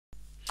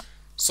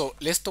So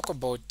let's talk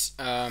about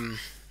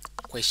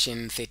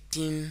question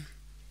 13C.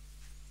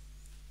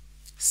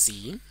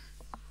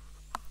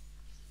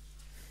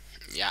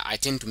 Yeah, I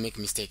tend to make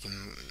mistake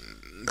in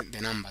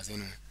the numbers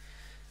anyway.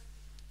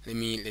 Let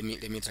me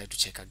try to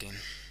check again.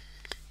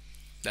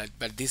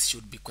 But this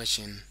should be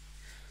question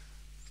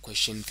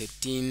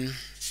 13.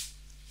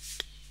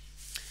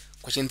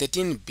 Question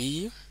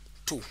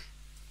 13B2.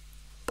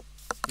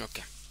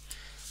 Okay.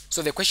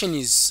 So the question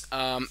is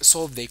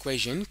solve the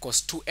equation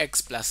cos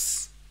 2x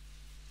plus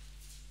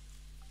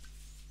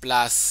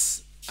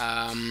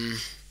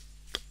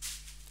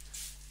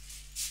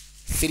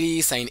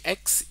 3 sine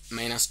x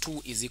minus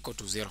 2 is equal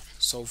to 0.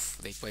 Solve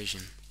the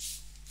equation.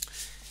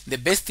 The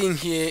best thing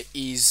here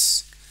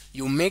is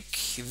you make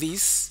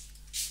this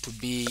to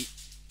be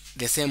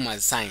the same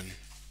as sine.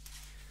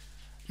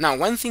 Now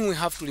one thing we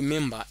have to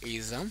remember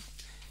is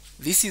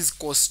this is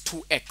cos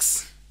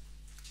 2x.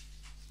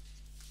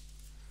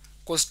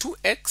 Cos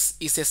 2x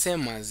is the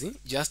same as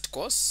just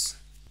cos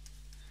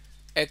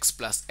x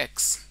plus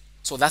x.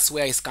 So that's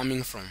where it's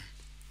coming from.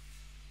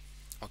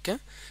 Okay?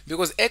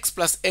 Because x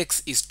plus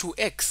x is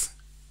 2x.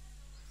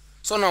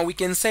 So now we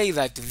can say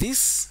that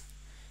this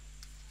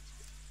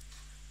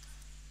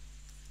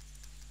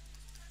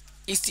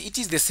it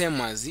is the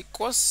same as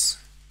cos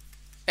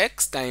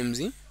x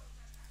times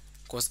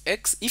cos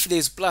x. If there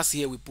is plus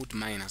here, we put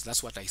minus.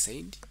 That's what I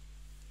said.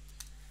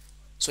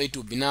 So it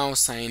will be now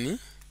sine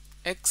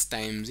x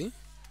times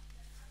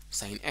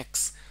sine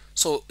x.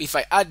 So if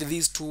I add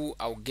these two,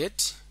 I'll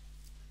get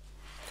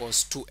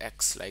cos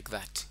 2x like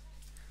that.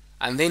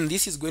 And then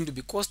this is going to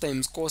be cos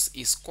times cos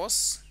is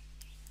cos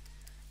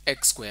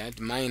x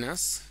squared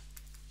minus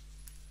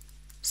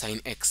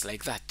sine x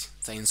like that,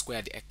 sine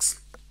squared x.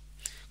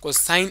 Because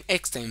sine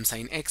x times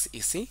sine x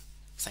is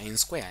sine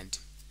squared.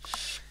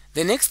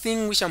 The next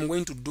thing which I'm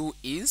going to do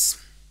is,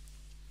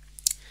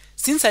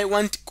 since I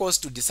want cos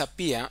to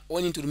disappear,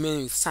 only to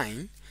remain with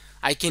sine,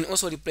 I can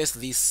also replace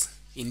this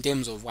in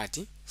terms of what?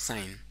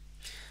 Sine.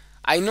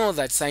 I know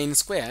that sine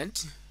squared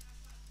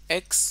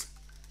x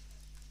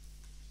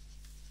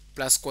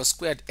plus cos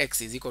squared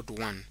x is equal to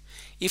 1.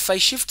 If I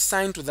shift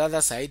sine to the other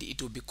side, it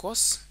will be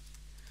cos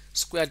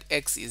squared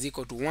x is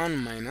equal to 1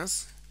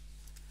 minus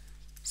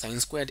sine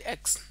squared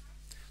x.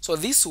 So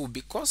this will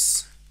be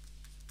cos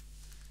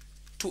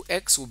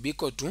 2x will be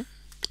equal to,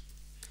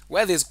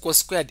 where there's cos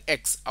squared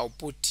x, I'll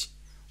put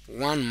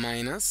 1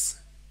 minus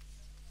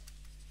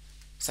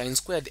sine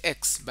squared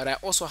x, but I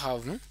also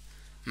have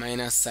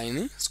minus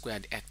sine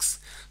squared x.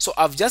 So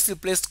I've just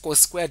replaced cos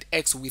squared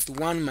x with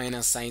 1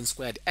 minus sine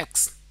squared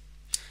x.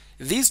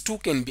 These two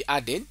can be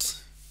added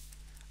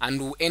and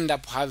we'll end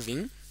up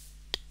having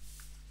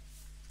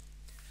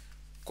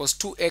cos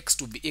 2x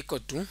to be equal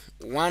to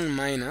 1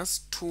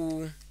 minus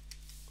 2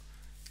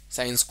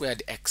 sine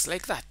squared x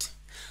like that.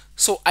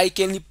 So I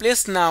can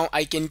replace now,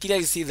 I can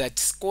clearly see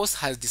that cos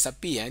has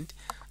disappeared.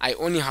 I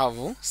only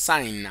have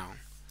sine now.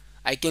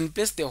 I can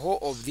replace the whole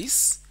of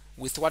this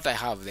with what I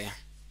have there.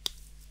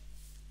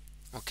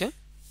 Okay?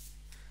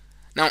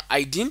 Now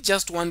I didn't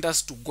just want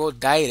us to go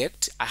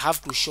direct. I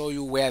have to show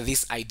you where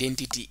this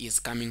identity is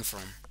coming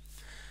from.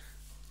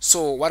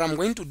 So what I'm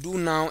going to do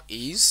now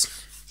is,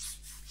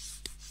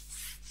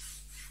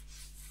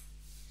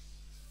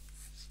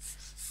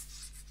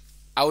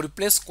 I'll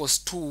replace cos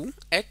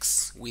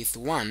 2x with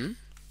 1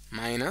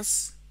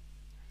 minus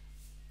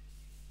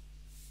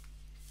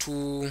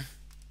 2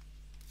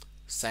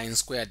 sine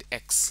squared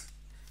x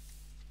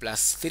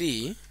plus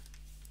 3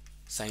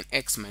 sine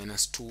x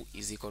minus 2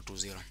 is equal to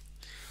 0.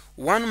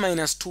 1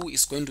 minus 2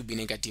 is going to be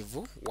negative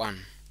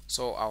 1.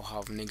 So I'll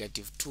have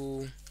negative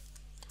 2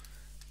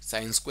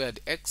 sine squared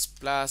x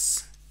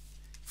plus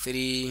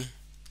 3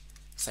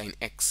 sine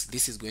x.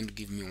 This is going to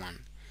give me 1.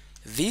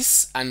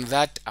 This and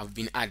that have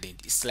been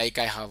added. It's like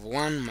I have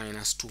 1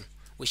 minus 2,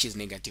 which is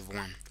negative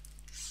 1.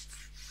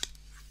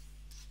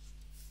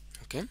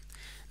 Okay.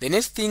 The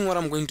next thing what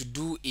I'm going to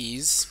do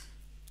is,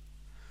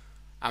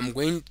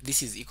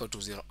 this is equal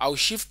to 0. I'll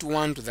shift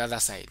 1 to the other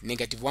side,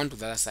 negative 1 to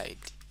the other side.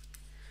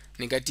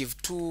 Negative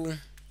 2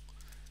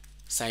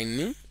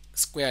 sine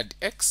squared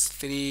x,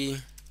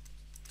 3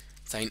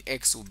 sine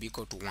x will be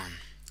equal to 1,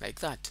 like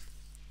that.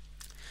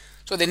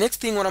 So the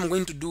next thing what I'm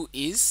going to do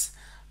is,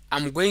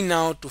 I'm going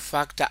now to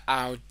factor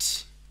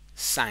out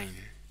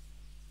sine.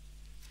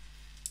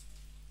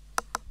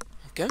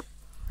 Okay?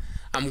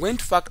 I'm going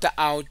to factor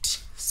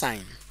out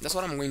sine. That's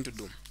what I'm going to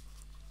do.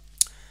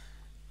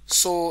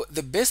 So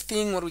the best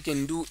thing what we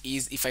can do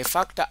is, if I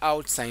factor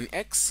out sine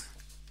x,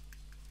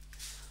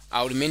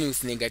 I'll remain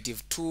with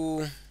negative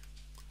 2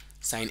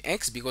 sine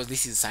x, because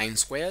this is sine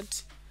squared,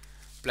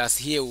 plus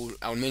here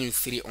I'll remain with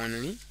 3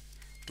 only,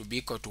 to be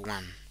equal to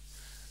 1.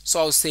 So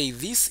I'll say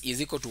this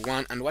is equal to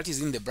 1, and what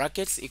is in the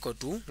brackets equal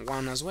to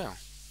 1 as well.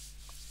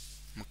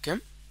 Okay?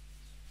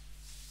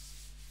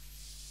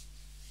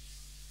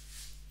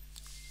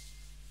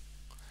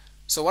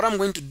 So what I'm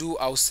going to do,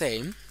 I'll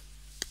say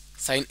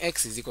sine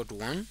x is equal to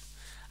 1.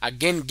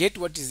 Again, get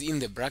what is in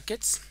the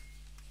brackets.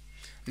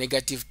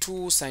 Negative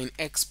 2 sine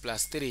x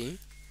plus 3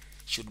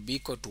 should be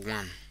equal to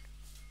 1.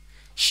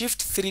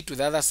 shift 3 to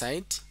the other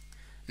side,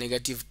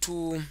 negative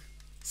 2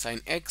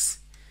 sine x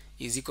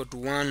is equal to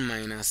 1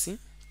 minus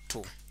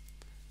 2.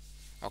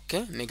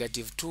 Okay,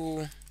 negative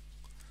 2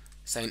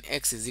 sine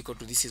x is equal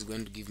to, this is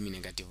going to give me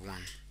negative 1.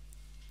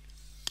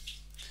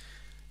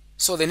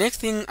 So the next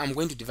thing I'm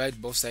going to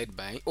divide both sides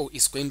by, oh,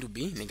 it's going to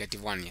be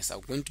negative 1. Yes, I'm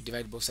going to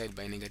divide both sides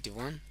by negative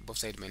 1, both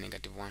sides by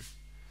negative 1.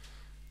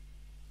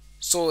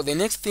 So the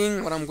next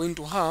thing what I'm going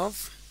to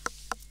have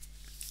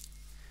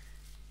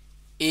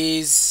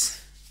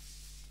is,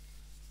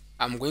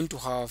 I'm going to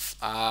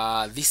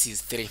have, this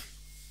is 3.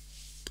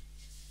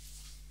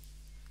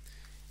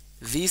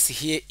 This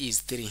here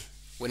is 3.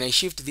 When I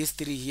shift this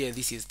 3 here,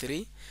 this is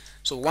 3.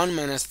 So 1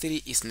 minus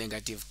 3 is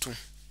negative 2.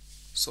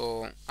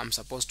 So I'm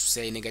supposed to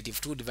say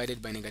negative 2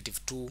 divided by negative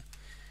 2,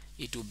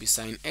 it will be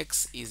sine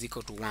x is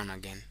equal to 1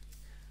 again.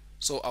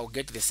 So I'll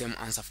get the same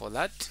answer for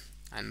that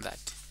and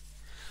that.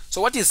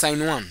 So what is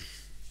sine 1?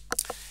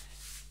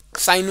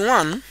 Sine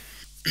 1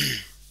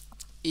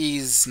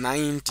 is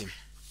 90.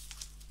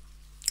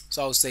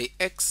 So I'll say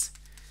x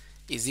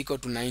is equal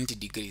to 90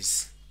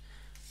 degrees.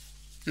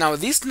 Now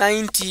this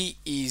 90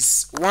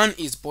 is, 1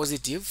 is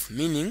positive,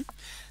 meaning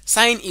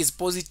sine is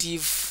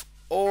positive.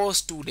 All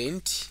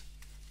student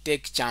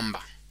take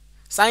chamber.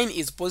 Sine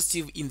is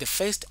positive in the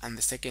first and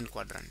the second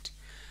quadrant.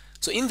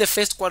 So in the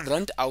first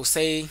quadrant, I'll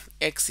say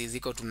x is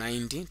equal to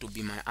 90 to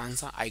be my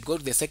answer. I go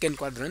to the second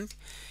quadrant.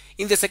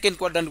 In the second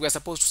quadrant, we're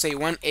supposed to say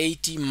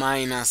 180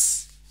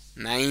 minus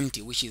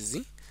 90, which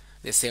is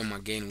the same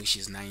again, which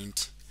is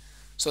 90.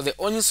 So the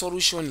only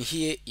solution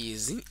here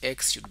is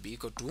x should be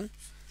equal to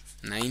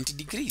 90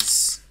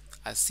 degrees.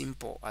 As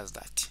simple as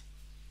that.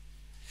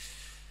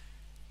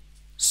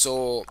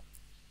 So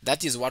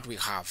that is what we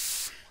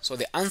have. So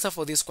the answer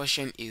for this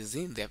question is,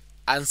 the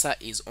answer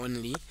is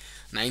only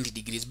 90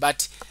 degrees.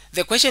 But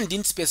the question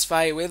didn't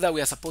specify whether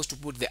we are supposed to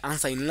put the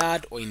answer in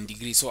rad or in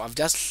degrees. So I've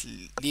just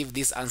leave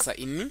this answer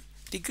in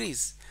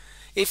degrees.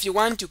 If you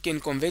want, you can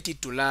convert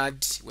it to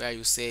rad, where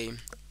you say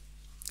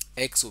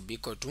x will be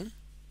equal to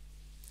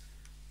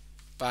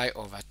pi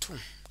over 2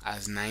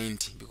 as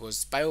 90,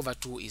 because pi over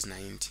 2 is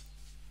 90.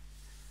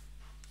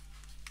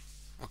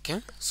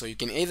 Okay, so you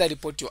can either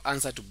report your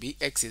answer to be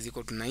x is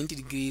equal to 90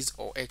 degrees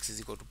or x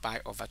is equal to pi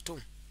over 2.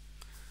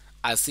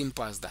 As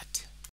simple as that.